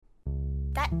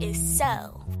That is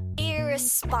so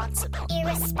irresponsible.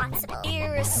 Irresponsible.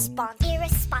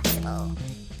 Irresponsible.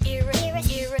 Irresponsible.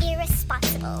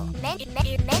 Irresponsible.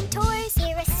 Mentors.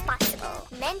 Irresponsible.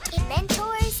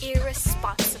 Mentors.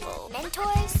 Irresponsible.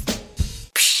 Mentors.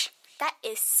 Psh, that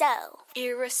is so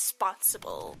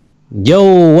irresponsible.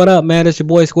 Yo, what up, man? It's your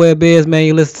boy Square Biz, man.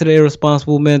 You listen to the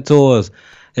Irresponsible Mentors.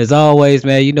 As always,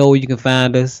 man, you know where you can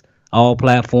find us. All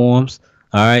platforms.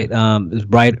 All right. It's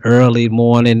bright early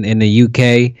morning in the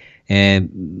UK.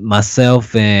 And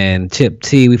myself and Chip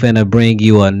T, we finna bring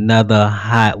you another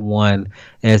hot one,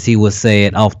 as he was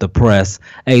saying, off the press.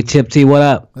 Hey, Chip T, what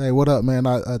up? Hey, what up, man?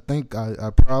 I think I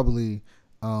probably,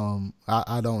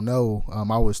 I don't know.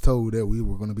 I was told that we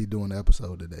were going to be doing the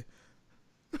episode today.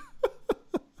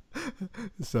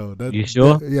 So that, You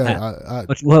sure? Yeah.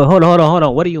 Well, hold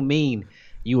on. What do you mean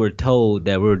you were told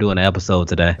that we were doing an episode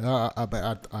today?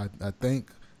 I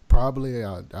think probably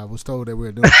I was told that we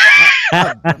were doing.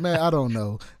 Man, I don't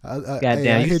know.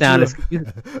 Goddamn, you sound as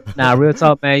nah, real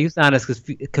talk, man. You sound as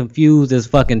confused as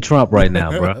fucking Trump right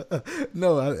now, bro.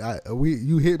 No,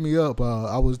 you hit me up.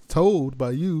 I was told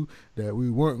by you that we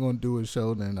weren't going to do a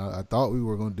show, and I thought we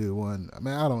were going to do one. I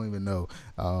mean, I don't even know.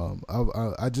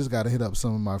 I just got to hit up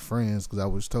some of my friends because I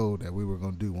was told that we were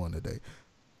going to do one today.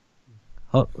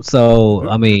 So,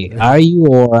 I mean, are you,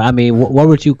 or I mean, what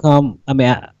would you come? I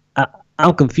mean,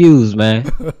 I'm confused, man.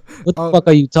 What the fuck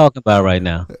are you talking about right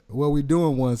now? Well, we're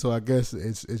doing one, so I guess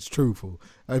it's truthful.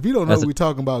 If you don't know, we're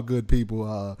talking about good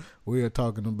people. We are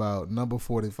talking about number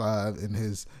 45 in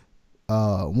his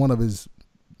one of his,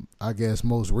 I guess,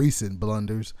 most recent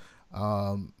blunders.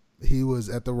 He was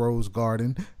at the Rose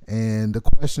Garden, and the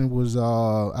question was,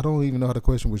 I don't even know how the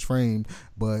question was framed,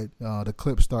 but the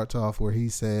clip starts off where he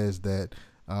says that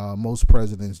most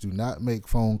presidents do not make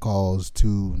phone calls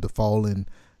to the fallen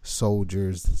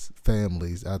soldiers'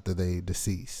 families after they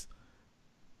decease.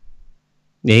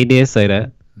 Yeah, he did say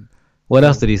that. What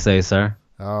else did he say, sir?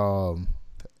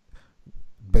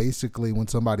 Basically, when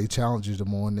somebody challenges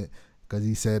him on it, because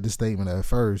he said the statement at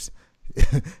first,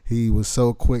 he was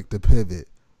so quick to pivot.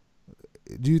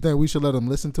 Do you think we should let him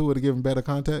listen to it to give him better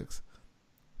context?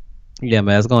 Yeah,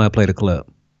 man, let's go ahead and play the clip.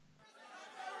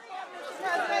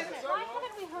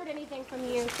 From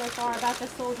you so far about the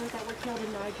soldiers that were killed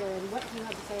in Niger, and what do you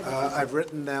have to say about that? I've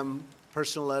written them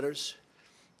personal letters.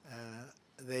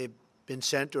 They've been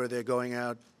sent, or they're going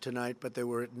out tonight, but they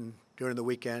were written during the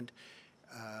weekend.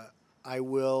 I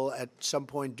will, at some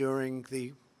point during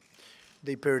the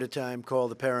period of time, call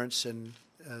the parents and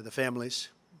the families,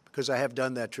 because I have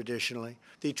done that traditionally.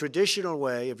 The traditional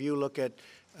way, if you look at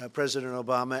President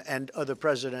Obama and other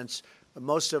presidents,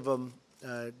 most of them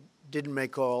didn't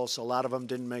make calls. A lot of them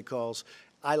didn't make calls.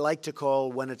 I like to call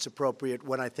when it's appropriate,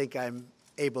 when I think I'm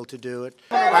able to do it.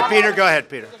 All right, Peter, go ahead,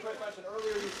 Peter. Just a quick question.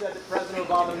 Earlier you said that President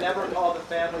Obama never called the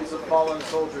families of fallen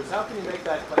soldiers. How can you make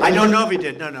that claim? I don't know if he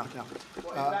did. No.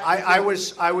 I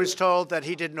was told that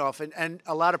he didn't often, and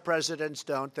a lot of presidents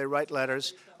don't. They write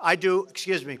letters. I do.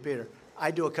 Excuse me, Peter.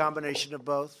 I do a combination of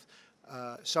both.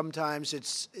 Sometimes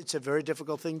it's a very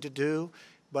difficult thing to do,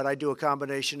 but I do a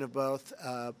combination of both.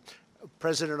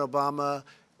 President Obama,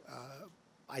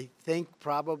 I think,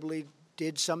 probably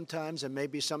did sometimes, and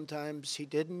maybe sometimes he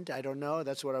didn't. I don't know.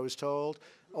 That's what I was told.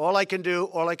 All I can do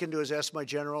is ask my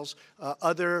generals.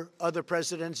 Other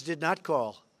presidents did not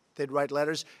call. They'd write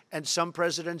letters, and some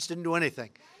presidents didn't do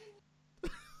anything.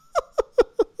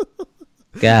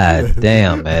 God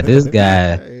damn, man, this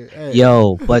guy.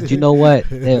 Yo, but you know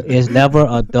what? It's never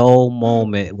a dull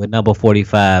moment with number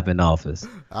 45 in office.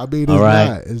 I mean,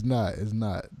 it's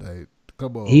not. Like,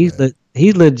 come on.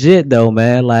 He's legit though,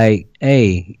 man. Like,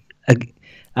 hey,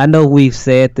 I know we've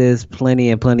said this plenty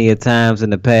of times in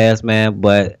the past, man.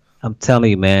 But I'm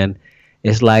telling you, man,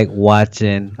 it's like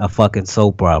watching a fucking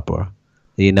soap opera.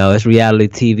 You know, it's reality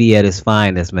TV at its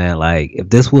finest, man. Like, if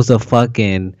this was a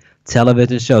fucking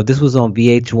television show, if this was on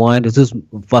VH1, this was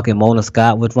fucking Mona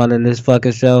Scott was running this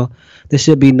fucking show, this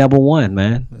should be number one,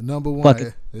 man. Number one.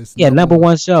 Fucking, number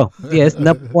one show. Yeah, it's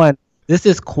number one. This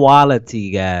is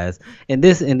quality, guys. And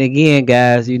again,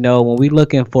 guys, you know, when we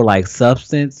looking for like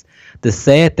substance, the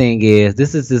sad thing is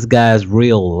this is this guy's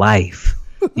real life.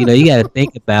 You know, you got to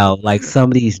think about like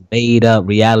some of these made up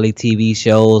reality TV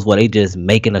shows where they just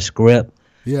making a script.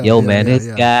 This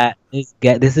guy,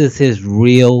 this is his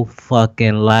real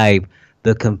fucking life.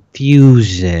 The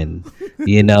confusion,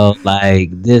 you know,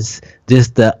 like just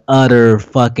the utter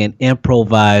fucking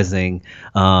improvising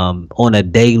on a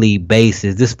daily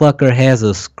basis. This fucker has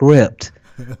a script,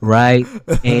 right?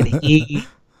 And he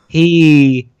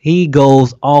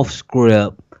goes off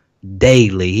script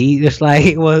daily. It's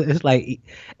like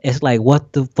it's like,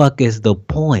 what the fuck is the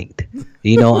point?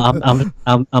 You know,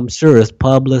 I'm sure his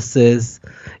publicist,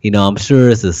 you know, I'm sure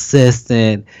his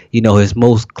assistant, you know, his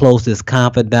most closest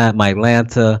confidant, Mike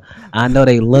Lanta. I know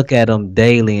they look at him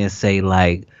daily and say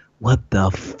like, what the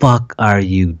fuck are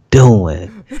you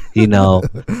doing? You know,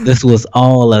 this was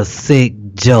all a sick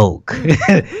joke.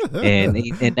 and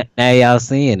now y'all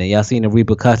seeing it. Y'all seeing the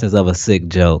repercussions of a sick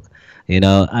joke. You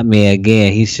know, I mean,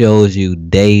 again, he shows you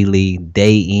daily,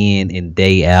 day in and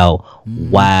day out,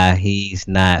 why he's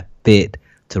not fit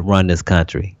to run this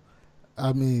country.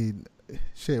 I mean,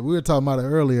 shit, we were talking about it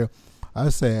earlier. I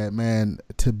said, man,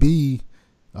 to be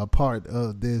a part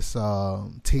of this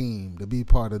team, to be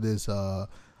part of this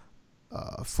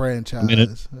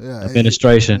franchise,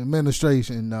 administration.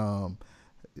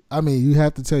 I mean, you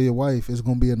have to tell your wife it's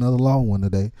gonna be another long one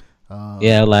today.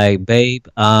 Yeah, like, babe,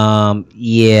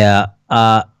 yeah,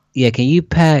 can you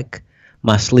pack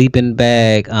my sleeping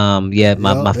bag?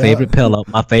 My favorite pillow,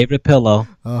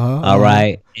 all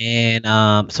right,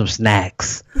 and some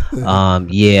snacks.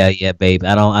 Yeah, babe.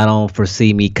 I don't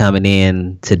foresee me coming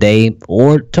in today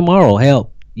or tomorrow.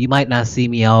 Hell, you might not see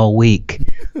me all week.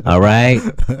 All right.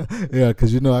 Yeah,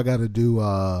 because you know I got to do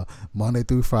Monday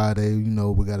through Friday. You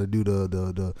know we got to do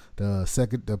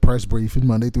the press briefing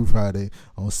Monday through Friday.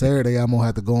 On Saturday I'm gonna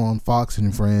have to go on Fox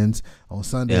and Friends. On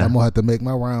Sunday I'm gonna have to make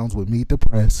my rounds with Meet the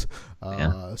Press.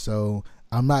 So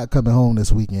I'm not coming home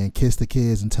this weekend. Kiss the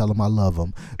kids and tell them I love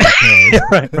them. Because,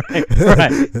 right.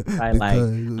 Like,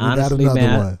 honestly,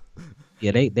 man.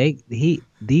 Yeah,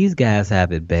 these guys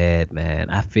have it bad,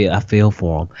 man. I feel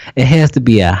for them. It has to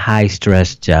be a high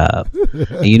stress job,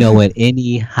 and you know, in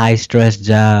any high stress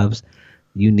jobs,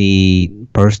 you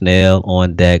need personnel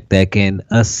on deck that can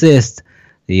assist,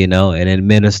 you know, and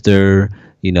administer,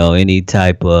 you know, any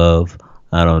type of,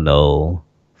 I don't know,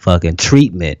 fucking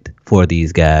treatment for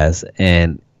these guys.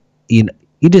 And you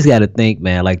just got to think,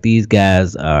 man, like, these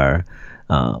guys are.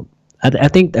 I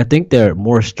think they're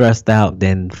more stressed out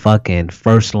than fucking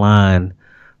first line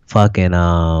fucking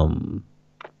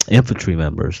infantry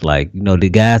members. Like, you know, the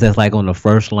guys that's like on the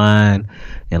first line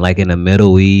and like in the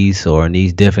Middle East or in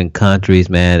these different countries,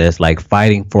 man, that's like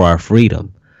fighting for our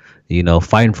freedom. You know,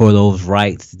 fighting for those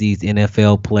rights. These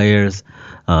NFL players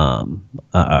are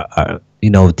you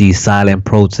know, these silent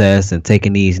protests and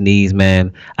taking these knees,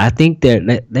 man. I think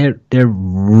they're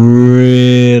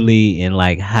really in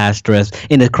like high stress.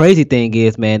 And the crazy thing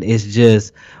is, man, it's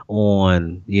just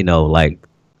on, you know, like,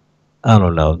 I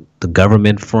don't know, the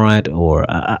government front, or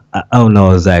I don't know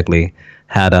exactly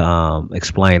how to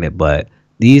explain it, but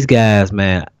these guys,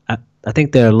 man, I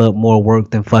think they're a little more work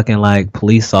than fucking like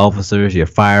police officers, your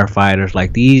firefighters.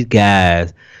 Like, these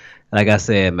guys, like I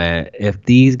said, man, if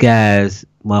these guys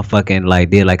motherfucking like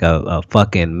did like a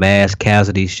fucking mass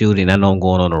casualty shooting, I know I'm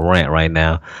going on a rant right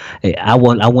now, I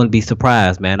wouldn't be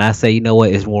surprised, man. I say, you know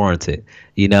what, it's warranted.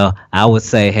 You know, I would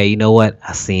say, hey, you know what,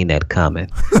 I seen that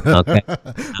coming. Okay.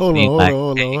 Hold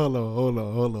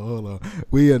on.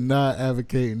 We are not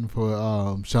advocating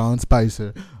for Sean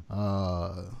Spicer,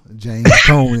 James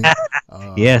Coney.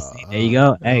 Yes, there you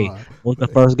go. Hey, what's the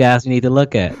first guys you need to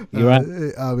look at? You right?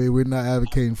 I mean, we're not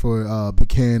advocating for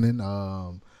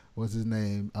Buchanan. What's his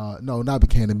name? No, not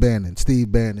Buchanan. Bannon. Steve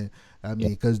Bannon. I mean,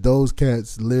 because those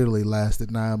cats literally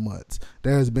lasted 9 months.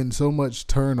 There has been so much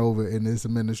turnover in this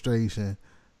administration.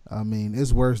 I mean,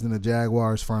 it's worse than the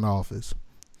Jaguars front office.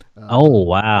 Oh,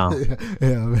 wow.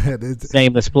 Yeah, man.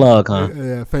 Famous plug, huh?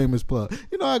 Yeah, famous plug.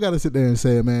 You know, I got to sit there and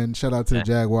say it, man. Shout out to the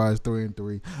Jaguars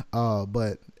 3-3.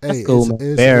 But, that's hey. Cool,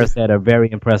 man. Bears had a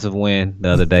very impressive win the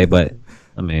other day, but,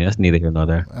 I mean, that's neither here nor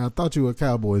there. I thought you were a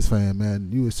Cowboys fan, man.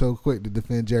 You were so quick to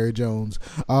defend Jerry Jones.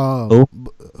 Who?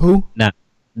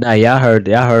 Nah, y'all heard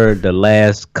the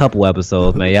last couple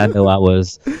episodes, man. Y'all know I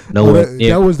was nowhere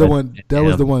near. That was the one. That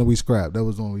was the one we scrapped. That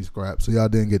was the one we scrapped. So y'all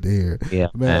didn't get to hear it. Yeah,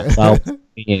 man. So I was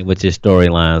with your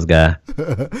storylines, guy.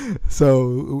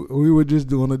 So we were just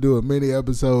going to do a mini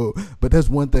episode, but that's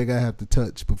one thing I have to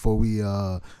touch before we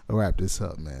wrap this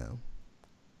up, man.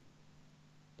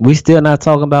 We still not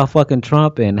talking about fucking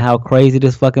Trump and how crazy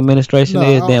this fucking administration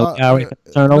is. Then we already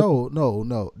turn over.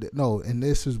 No. And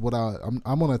this is what I'm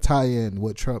gonna tie in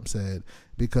what Trump said,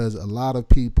 because a lot of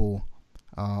people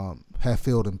have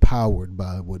felt empowered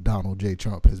by what Donald J.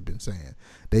 Trump has been saying.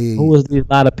 Who is these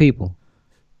lot of people?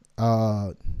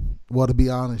 Well, to be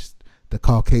honest, the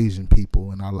Caucasian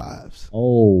people in our lives.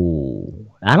 Oh,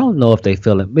 I don't know if they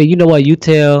feel it, but you know what? You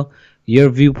tell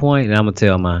your viewpoint, and I'm gonna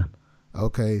tell mine.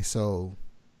 Okay, so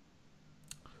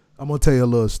I'm going to tell you a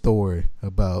little story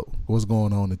about what's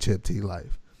going on in Chip T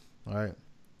life. All right.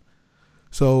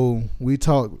 So we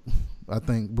talked I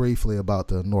think briefly about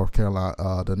the North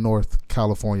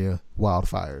California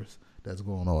wildfires that's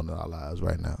going on in our lives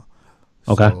right now.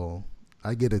 Okay. So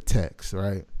I get a text,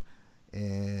 right?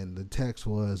 And the text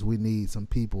was, we need some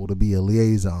people to be a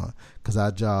liaison because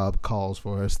our job calls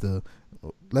for us to,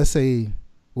 let's say,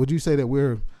 would you say that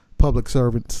we're public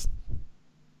servants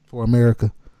for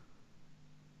America?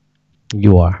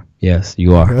 You are. Yes,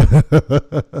 you are.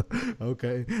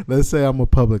 Okay. Let's say I'm a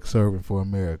public servant for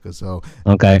America. So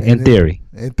Okay, in theory.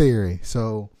 In theory.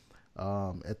 So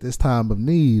at this time of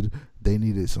need, they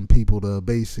needed some people to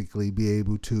basically be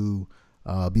able to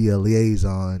be a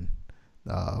liaison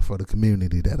for the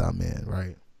community that I'm in,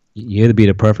 right? You'd be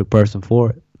the perfect person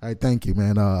for it. All right, thank you,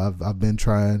 man. I've been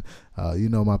trying,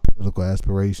 my political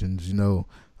aspirations.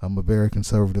 I'm a very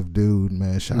conservative dude,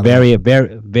 man.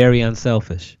 Very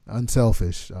unselfish.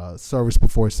 Unselfish. Service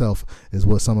before self is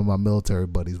what some of my military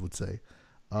buddies would say.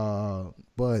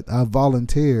 But I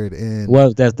volunteered in.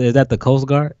 Is that the Coast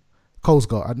Guard? Coast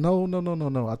Guard. No.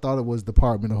 I thought it was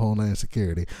Department of Homeland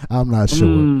Security. I'm not sure.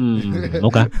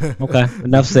 Okay.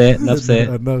 Enough said.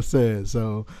 Enough said.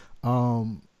 So,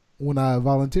 when I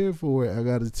volunteered for it, I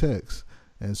got a text,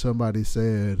 and somebody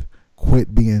said,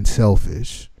 "Quit being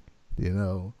selfish."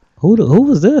 Who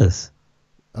was this?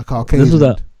 A Caucasian. This was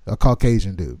a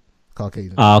Caucasian dude.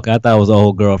 Caucasian. Oh, okay. I thought it was an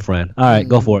old girlfriend. All right,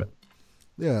 go for it.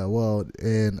 Yeah, well,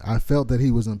 and I felt that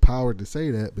he was empowered to say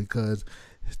that because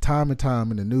time and time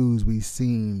in the news we've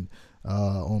seen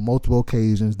on multiple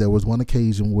occasions. There was one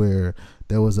occasion where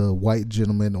there was a white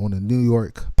gentleman on a New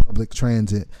York public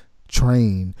transit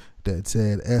train that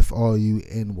said "F all you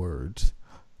N-words,"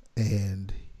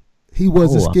 and he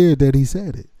wasn't scared that he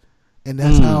said it. And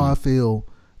that's how I feel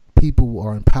people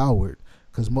are empowered,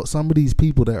 because some of these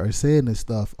people that are saying this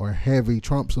stuff are heavy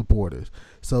Trump supporters.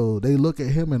 So they look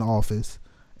at him in office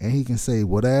and he can say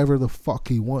whatever the fuck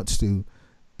he wants to,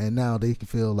 and now they can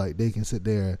feel like they can sit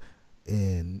there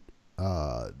and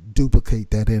duplicate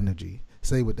that energy,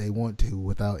 say what they want to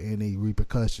without any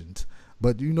repercussions.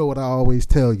 But you know what I always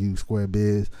tell you, Square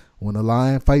Biz, when a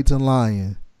lion fights a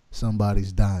lion,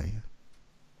 somebody's dying.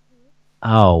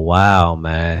 Oh wow,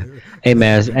 man! Hey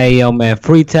man,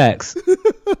 free tax.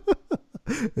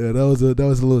 Yeah, that was a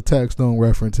little Tax Stone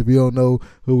reference. If you don't know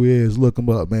who he is, look him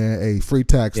up, man. Hey, free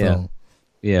Tax Stone.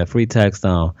 Yeah, free Tax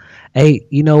Stone. Hey,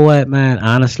 you know what, man?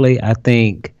 Honestly, I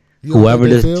think whoever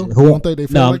this, you don't think they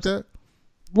feel like that?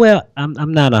 Well,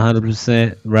 I'm not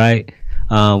 100% right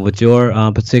with your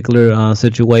particular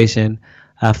situation.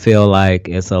 I feel like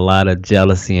it's a lot of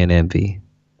jealousy and envy.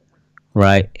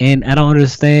 Right. And I don't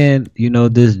understand,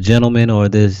 this gentleman or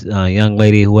this young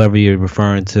lady, whoever you're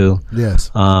referring to. Yes.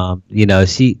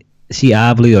 She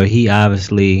obviously or he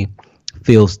obviously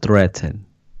feels threatened.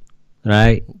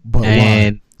 Right. But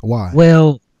why?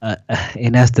 Well,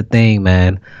 and that's the thing,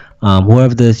 man.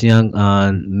 Whoever this young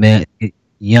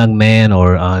man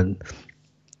or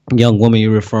young woman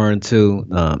you're referring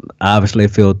to obviously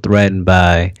feel threatened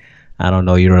by, I don't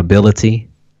know, your ability.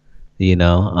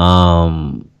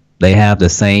 They have the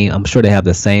same. I'm sure they have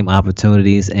the same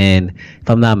opportunities. And if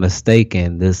I'm not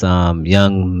mistaken, this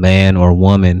young man or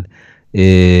woman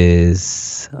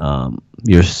is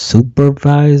your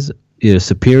supervisor, your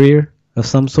superior of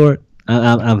some sort.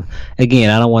 I'm again,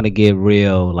 I don't want to get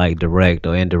real like direct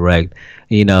or indirect.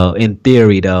 In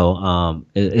theory though,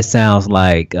 it sounds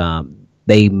like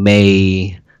they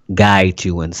may guide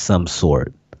you in some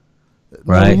sort.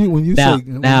 Right. When you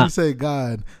say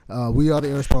God, we are the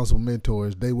irresponsible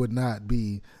mentors. They would not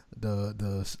be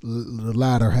the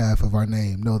latter half of our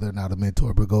name. No, they're not a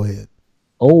mentor. But go ahead.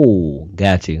 Oh,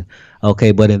 got you.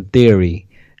 Okay, but in theory,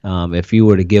 if you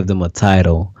were to give them a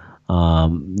title,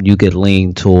 you could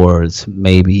lean towards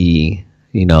maybe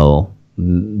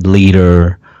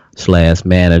leader /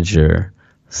 manager,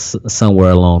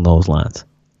 somewhere along those lines.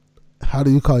 How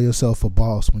do you call yourself a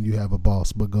boss when you have a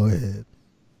boss? But go ahead.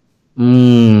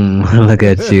 Look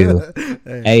at you.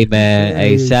 Hey man,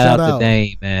 hey, shout out to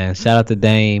Dame, man. Shout out to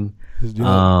Dame.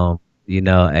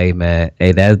 Hey man,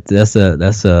 hey, that's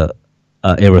a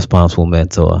irresponsible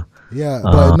mentor. Yeah,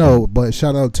 but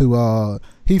shout out to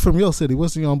he from your city.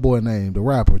 What's the young boy name? The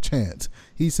rapper Chance.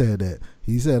 He said that.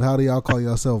 He said, "How do y'all call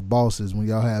yourself bosses when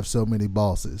y'all have so many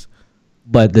bosses?"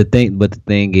 But the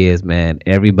thing is, man,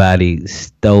 everybody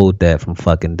stole that from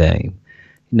fucking Dame.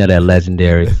 That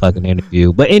legendary fucking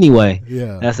interview. But anyway,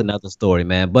 yeah, that's another story,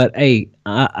 man. But hey,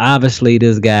 obviously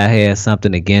this guy has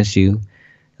something against you.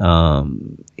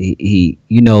 He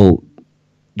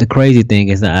the crazy thing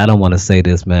is that I don't want to say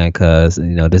this, man, because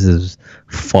this is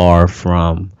far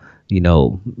from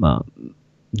the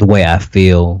way I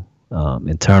feel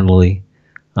internally.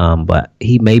 But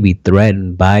he may be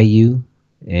threatened by you,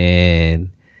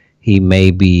 and he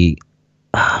may be,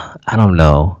 I don't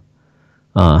know,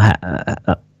 have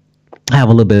a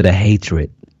little bit of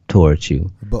hatred towards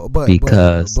you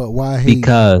because but why hate?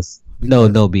 because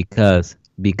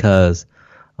because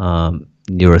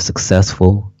you're a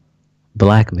successful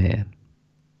black man.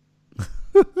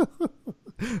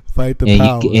 Fight the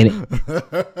power.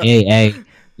 And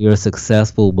you're a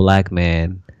successful black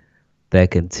man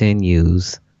that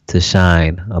continues to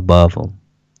shine above them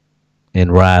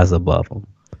and rise above them.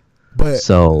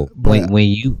 When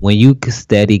you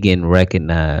steady getting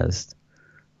recognized,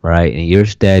 right, and you're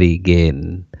steady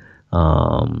getting,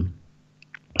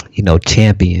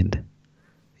 championed,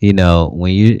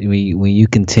 when you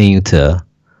continue to,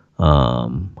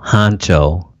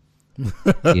 honcho,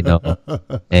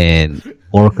 and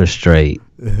orchestrate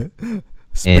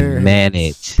and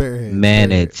manage.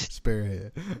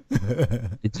 Spearhead.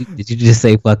 Did you just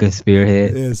say fucking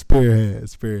spearhead? Yeah, spearhead.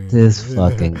 This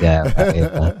fucking guy.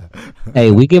 Right.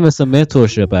 Hey, we giving some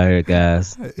mentorship out here,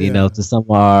 guys. To some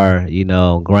of our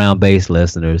ground-based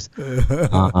listeners.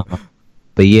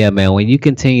 But yeah, man, when you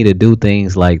continue to do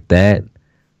things like that,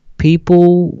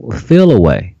 people feel a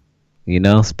way.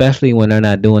 Especially when they're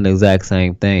not doing the exact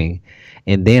same thing.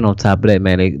 And then on top of that,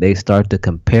 man, they start to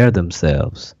compare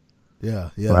themselves. Yeah.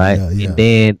 Right. Yeah.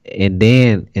 And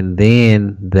then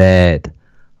that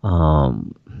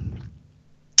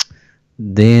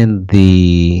then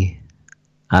the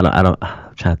I'm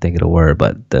trying to think of the word,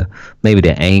 but maybe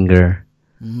the anger,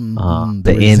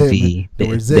 the envy,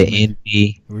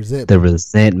 the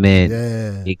resentment,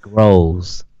 it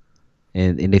grows.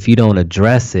 And if you don't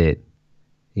address it,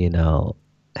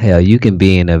 hell, you can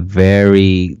be in a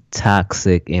very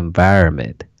toxic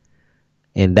environment.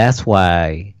 And that's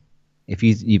why if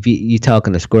you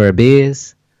talking to Square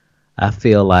Biz, I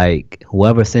feel like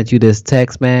whoever sent you this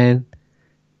text, man,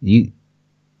 you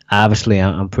obviously,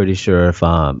 I'm pretty sure if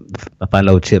I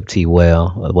know Chip T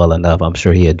well enough, I'm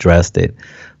sure he addressed it.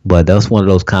 But that's one of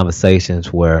those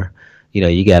conversations where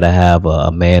you got to have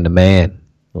a man to man,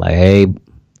 like, hey,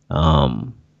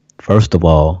 first of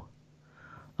all,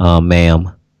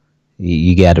 ma'am,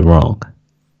 you got it wrong.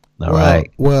 All right.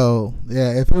 Well,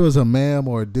 yeah, if it was a ma'am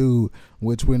or a dude,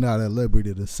 which we're not at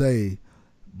liberty to say,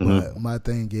 but my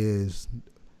thing is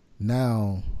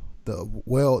now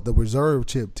the reserve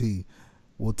Chip T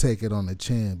will take it on the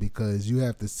chin because you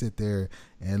have to sit there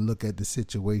and look at the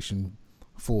situation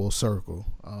full circle.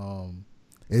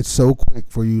 It's so quick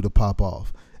for you to pop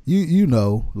off.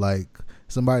 Like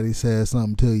somebody says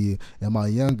something to you. In my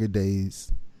younger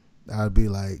days, I'd be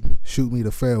like, shoot me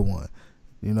the fair one.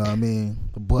 You know what I mean?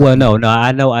 Well, no,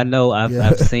 I know. I've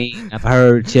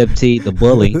heard Chip T, the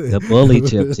bully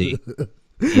Chip T.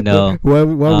 Why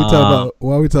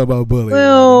we talk about bullying?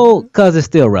 Well, because it's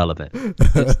still relevant.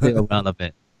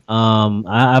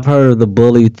 I've heard of the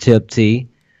bully Chip T,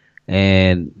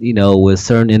 and with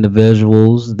certain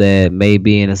individuals that may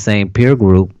be in the same peer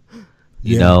group,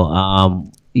 he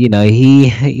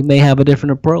may have a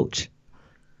different approach.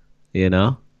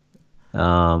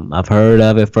 I've heard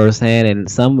of it firsthand, and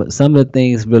some of the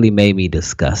things really made me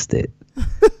disgusted.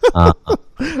 I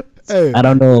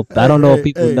don't know if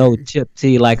people know Chip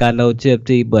T like I know Chip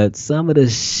T, but some of the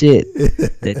shit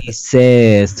that he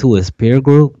says to his peer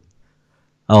group,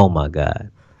 oh my God.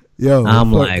 Yo,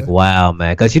 I'm like, wow,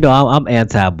 man, because I'm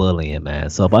anti-bullying, man.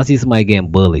 So if I see somebody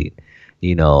getting bullied,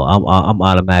 I'm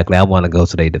automatically I want to go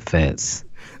to their defense.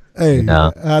 Hey,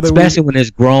 especially when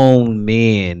there's grown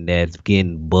men that's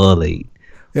getting bullied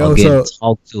or getting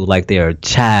talked to like they're a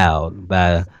child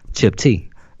by Chip T.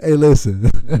 Hey,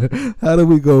 listen, how do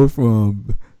we go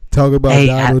from talking about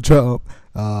Donald Trump,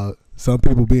 some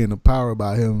people being empowered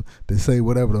by him to say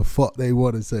whatever the fuck they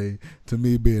want to say, to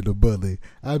me being a bully?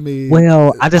 I mean,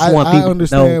 well, I just want people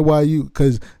understand to know why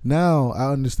because now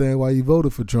I understand why you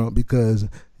voted for Trump, because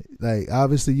like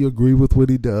obviously you agree with what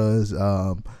he does.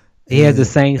 He has the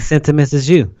same sentiments as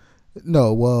you.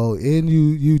 No, well, and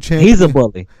you champion. He's a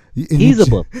bully. He's a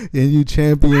bully. And you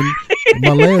champion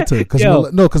Malanta, because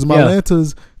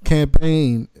Malanta's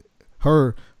campaign,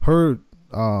 her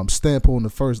stamp on the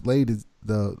first lady,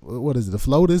 the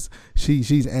FLOTUS,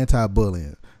 she's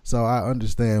anti-bullying. So I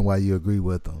understand why you agree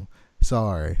with them.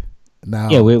 Sorry.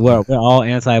 Now, yeah, we're all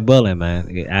anti-bullying,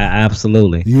 man.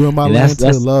 Absolutely. You and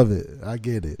Malanta love it. I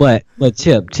get it. But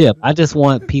Chip, I just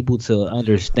want people to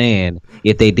understand,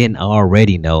 if they didn't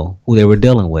already know, who they were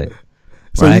dealing with.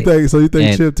 So right? you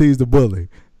think Chip T's the bully?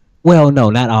 Well, no,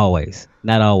 not always.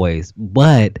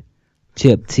 But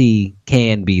Chip T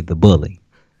can be the bully.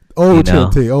 Old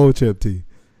Chip T.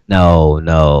 No,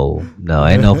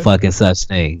 ain't no fucking such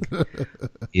thing.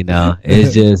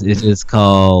 It's just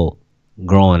called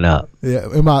growing up. Yeah,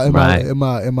 Right. in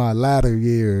my latter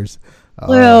years.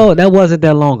 Well, that wasn't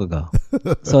that long ago,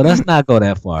 so let's not go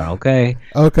that far, okay?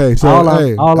 Okay, so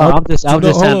I'm just hold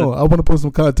trying to. on. I want to put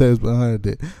some context behind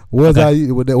it. Was I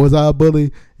a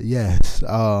bully? Yes.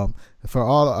 For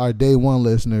all our day one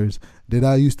listeners, did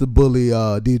I used to bully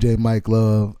DJ Mike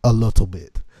Love a little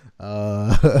bit?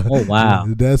 Oh wow,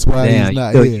 that's why damn, he's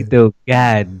not you here. do,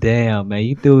 God damn, man,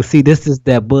 you do. See, this is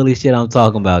that bully shit I'm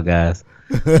talking about, guys.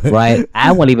 Right?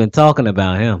 I wasn't even talking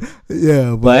about him,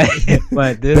 Yeah, but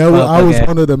but this I was motherfucker-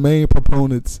 one of the main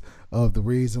proponents of the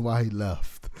reason why he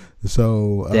left.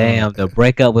 So damn, the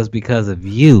breakup was because of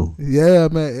you. yeah,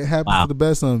 man, it happens Wow. to the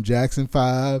best of them. Jackson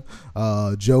 5,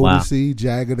 Jodeci,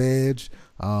 Jagged Edge,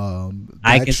 Ike and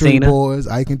Backstreet Tina. Boys,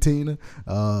 Ike and Tina.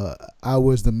 I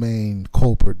was the main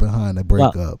culprit behind the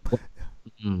breakup.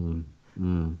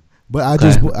 But I Okay.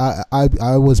 just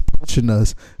I was pushing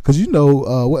us because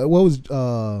what was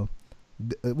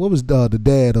the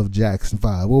dad of Jackson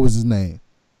 5? What was his name?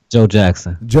 Joe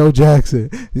Jackson. Joe Jackson.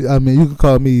 I mean, you can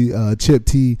call me Chip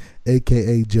T,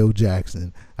 aka Joe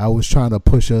Jackson. I was trying to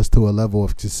push us to a level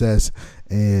of success,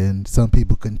 and some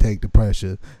people couldn't take the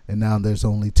pressure, and now there's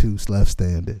only 2 left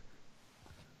standing.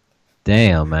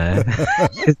 Damn, man.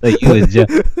 So you was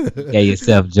gave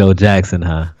yourself Joe Jackson,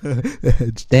 huh?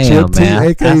 Damn, Chip T, man.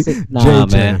 aka Nah,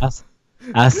 JJ. man.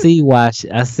 I see why.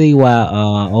 I see why.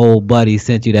 Old buddy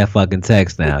sent you that fucking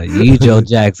text. Now you Joe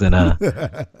Jackson, huh?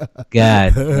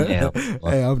 God damn.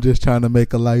 Hey, I'm just trying to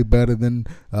make a life better than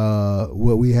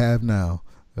what we have now.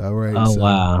 All right. Oh so.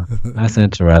 wow, that's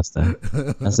interesting.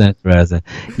 That's interesting.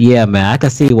 Yeah, man, I can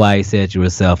see why he said you were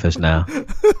selfish now. All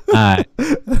right.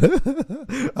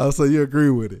 Oh, so you agree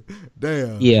with it?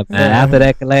 Damn. Yeah, man. After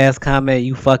that last comment,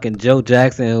 you fucking Joe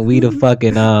Jackson and we the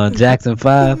fucking Jackson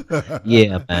 5.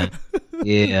 Yeah, man.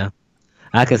 Yeah.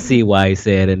 I can see why he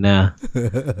said it now.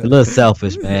 A little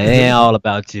selfish, man. It ain't all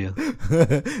about you.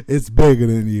 It's bigger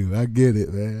than you. I get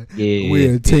it, man. Yeah.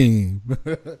 We're a team.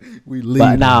 We lead.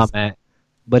 But nah, man.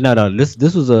 But no. This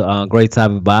was a great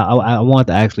topic. But I want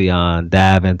to actually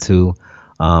dive into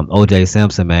O.J.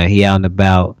 Simpson, man. He out and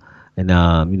about, and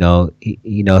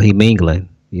he mingling.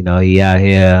 He out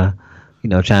here,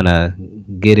 trying to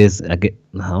get his. I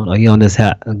don't know. He on this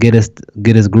get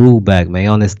his groove back, man. He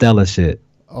on this stellar shit.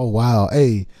 Oh wow.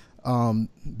 Hey,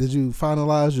 did you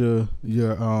finalize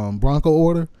your Bronco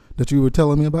order that you were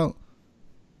telling me about?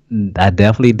 I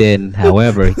definitely didn't.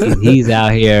 However, he's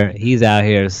out here. He's out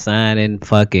here signing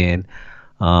fucking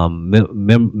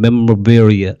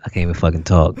memorabilia. I can't even fucking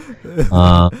talk.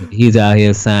 He's out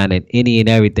here signing any and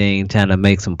everything, trying to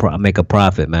make a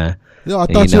profit, man. Yo, I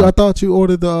And, thought you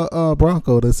ordered the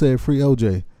Bronco that said free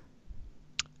OJ.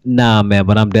 Nah, man,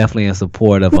 but I'm definitely in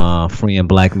support of freeing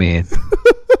black men.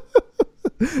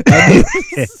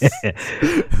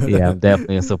 Yeah, I'm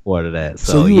definitely in support of that.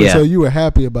 So you were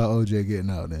happy about OJ getting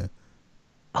out there.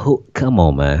 Come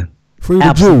on, man. Free the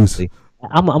Absolutely. juice.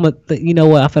 You know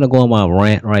what? I'm finna go on my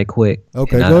rant right quick.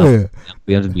 Okay, And go ahead.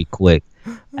 I'll just be quick.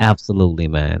 Absolutely,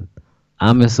 man.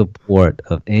 I'm in support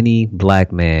of any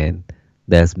black man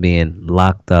that's being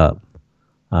locked up,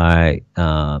 all right,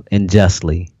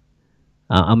 unjustly.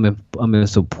 I'm in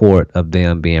support of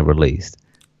them being released.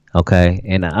 Okay,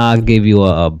 and I'll give you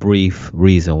a brief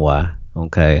reason why.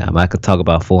 Okay, I could talk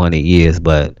about 400 years,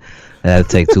 but that'd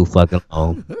take too fucking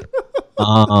long.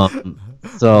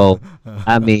 So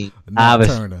I mean, Not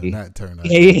obviously, Turner.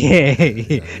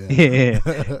 yeah.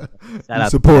 You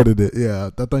supported it. Yeah,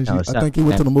 I think he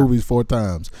went to the out- movies 4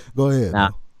 times. Go ahead.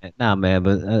 Nah, man,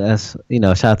 but that's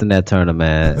shout out to Nat Turner,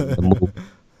 man, the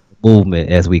movement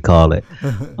as we call it.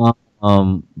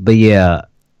 But yeah,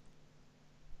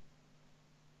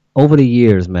 over the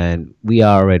years, man, we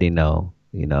already know,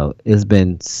 it's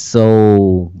been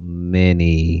so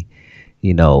many,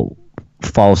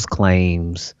 false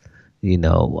claims,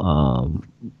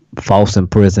 false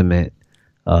imprisonment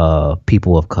of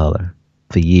people of color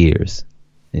for years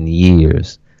and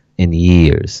years and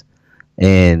years.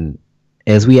 And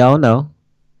as we all know,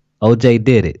 OJ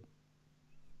did it.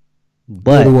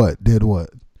 But Did what?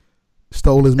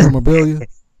 Stole his memorabilia?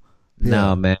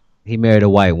 no, man, he married a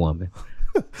white woman.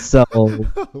 So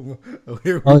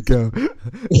Here we go.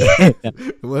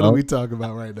 What are we talking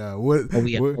about right now? What?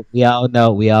 we all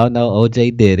know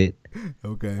OJ did it.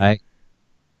 Okay. Right?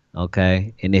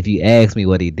 Okay. And if you ask me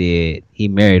what he did, he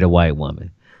married a white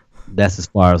woman. That's as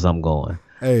far as I'm going.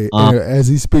 Hey, as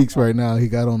he speaks right now, he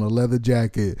got on a leather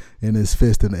jacket and his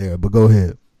fist in the air. But go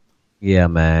ahead. Yeah,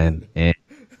 man. And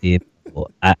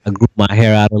I grew my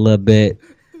hair out a little bit,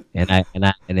 and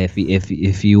if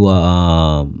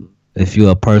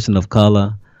you're a person of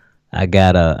color, I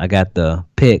got the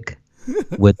pick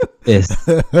with the fist.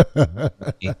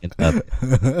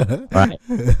 Right.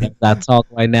 As I talk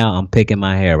right now, I'm picking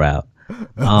my hair out.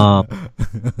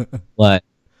 But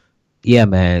yeah,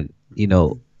 man, you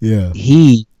know, Yeah.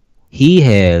 he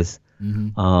has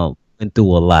went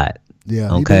through a lot.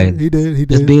 Yeah. Okay. He did.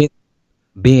 Just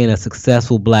being a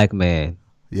successful black man.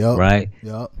 Yep. Right.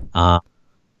 Yep.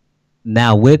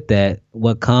 Now with that,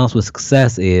 what comes with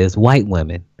success is white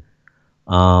women.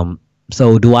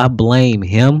 So do I blame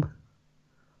him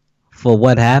for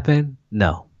what happened?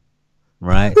 No.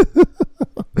 Right?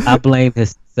 I blame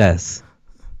his success.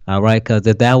 All right? Because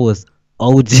if that was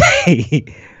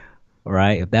OJ,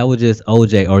 right? If that was just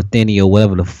OJ or Thinny or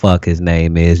whatever the fuck his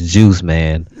name is, Juice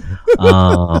Man,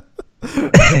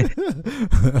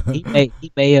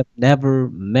 he may have never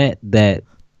met that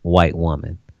white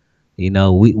woman. You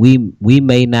know, we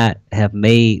may not have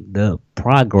made the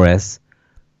progress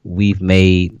we've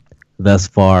made thus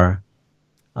far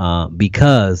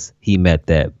because he met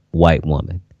that white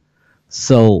woman.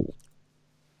 So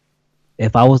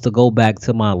if I was to go back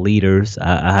to my leaders,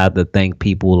 I had to thank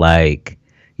people like,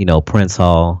 you know, Prince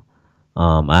Hall.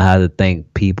 I had to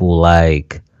thank people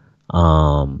like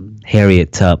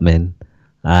Harriet Tubman.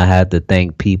 I had to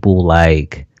thank people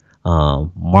like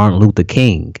Martin Luther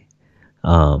King.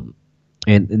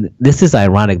 And this is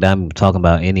ironic that I'm talking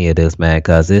about any of this, man,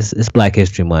 because it's Black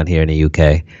History Month here in the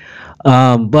UK.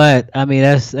 But I mean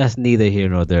that's neither here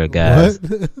nor there, guys.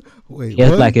 What? Wait, Yeah,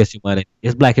 it's what? Black History Month.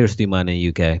 It's Black History Month in the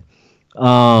UK.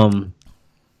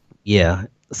 Yeah.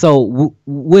 So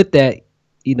with that,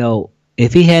 you know,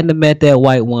 if he hadn't have met that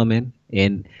white woman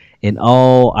and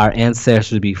all our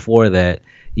ancestors before that,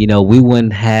 you know, we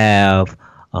wouldn't have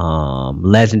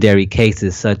legendary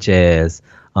cases such as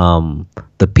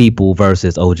the People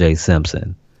versus O.J.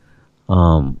 Simpson.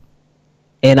 And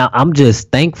I'm just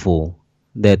thankful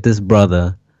that this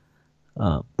brother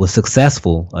was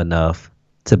successful enough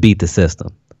to beat the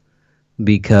system,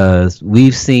 because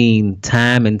we've seen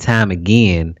time and time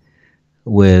again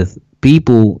with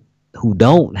people who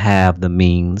don't have the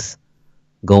means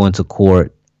go into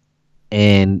court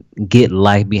and get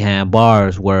life behind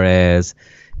bars, whereas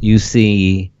you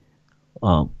see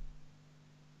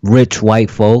rich white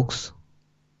folks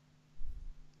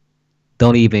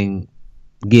don't even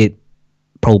get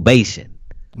probation.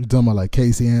 You talking about like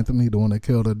Casey Anthony, the one that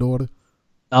killed her daughter?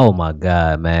 Oh my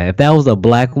God, man! If that was a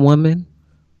black woman,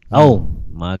 oh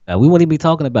my God, we wouldn't even be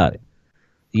talking about it.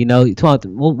 You know, you talked.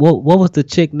 What was the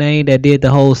chick name that did the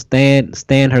whole stand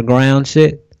her ground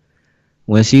shit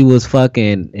when she was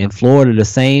fucking in Florida? The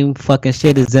same fucking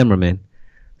shit as Zimmerman.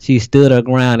 She stood her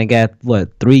ground and got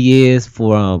 3 years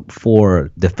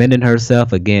for defending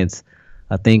herself against,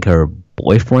 I think, her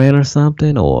boyfriend or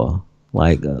something, or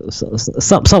like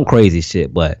some crazy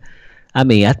shit. But I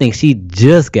mean, I think she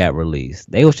just got released.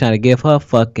 They was trying to give her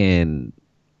fucking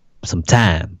some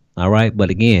time. All right, but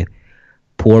again,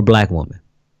 poor black woman.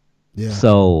 Yeah.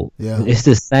 So Yeah. it's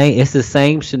the same. It's the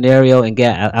same scenario. And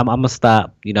I'm gonna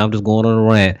stop. You know, I'm just going on a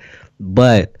rant,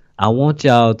 but I want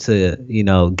y'all to, you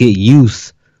know, get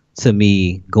used to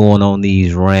me going on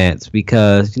these rants,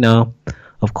 because, you know,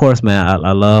 of course, man,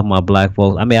 I love my black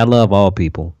folks. I mean, I love all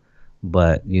people,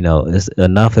 but you know, it's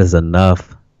enough is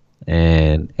enough.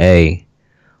 And hey,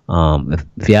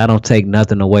 if y'all don't take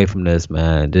nothing away from this,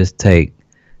 man, just take,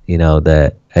 you know,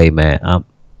 that, hey, man,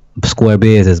 Square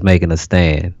Biz is making a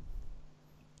stand.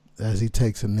 As he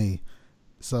takes a knee.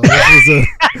 So this was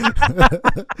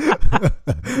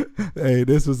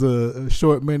this was a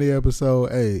short mini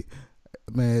episode. Hey,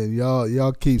 man,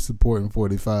 y'all keep supporting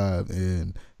 45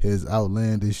 and his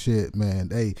outlandish shit, man.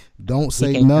 Hey, don't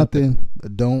say nothing,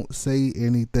 don't say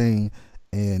anything,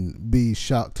 and be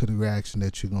shocked to the reaction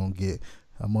that you're gonna get.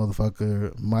 A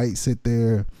motherfucker might sit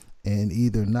there and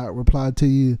either not reply to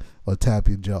you or tap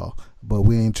your jaw. But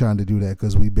we ain't trying to do that,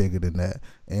 because we bigger than that.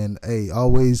 And hey,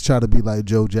 always try to be like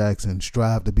Joe Jackson.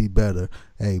 Strive to be better.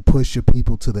 Hey, push your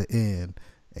people to the end.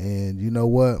 And you know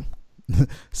what?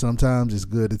 Sometimes it's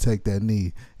good to take that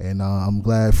knee. And I'm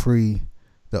glad Free,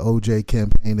 the OJ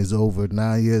campaign, is over.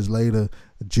 9 years later,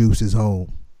 Juice is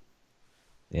home.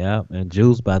 Yeah, and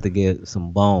Juice about to get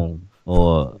some bone,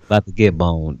 or about to get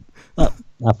boned. I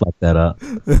fucked that up.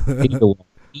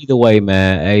 Either way,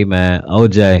 man. Hey, man,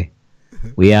 OJ,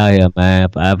 we out here, man.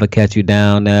 If I ever catch you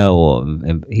down there,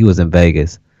 and he was in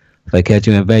Vegas. If I catch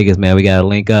you in Vegas, man, we gotta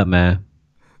link up, man.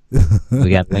 We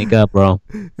gotta link up, bro.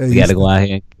 We gotta go out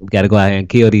here. We gotta go out here and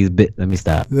kill these bits. Let me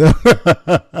stop.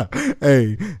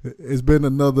 Hey, it's been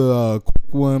another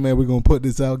quick one, man. We're gonna put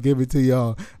this out, give it to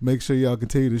y'all. Make sure y'all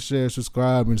continue to share,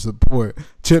 subscribe, and support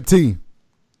Chip T.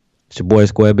 It's your boy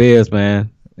Square Bears, man,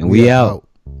 and we out.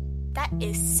 That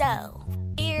is so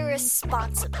irresponsible.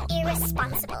 Irresponsible.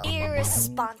 Irresponsible.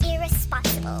 Irresponsible.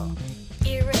 Irresponsible.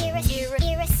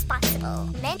 Irresponsible.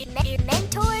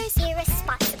 Mentors.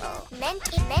 Irresponsible.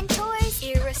 Mentors.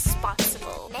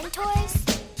 Irresponsible. Mentors.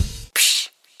 Psh,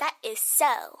 that is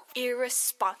so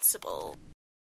irresponsible.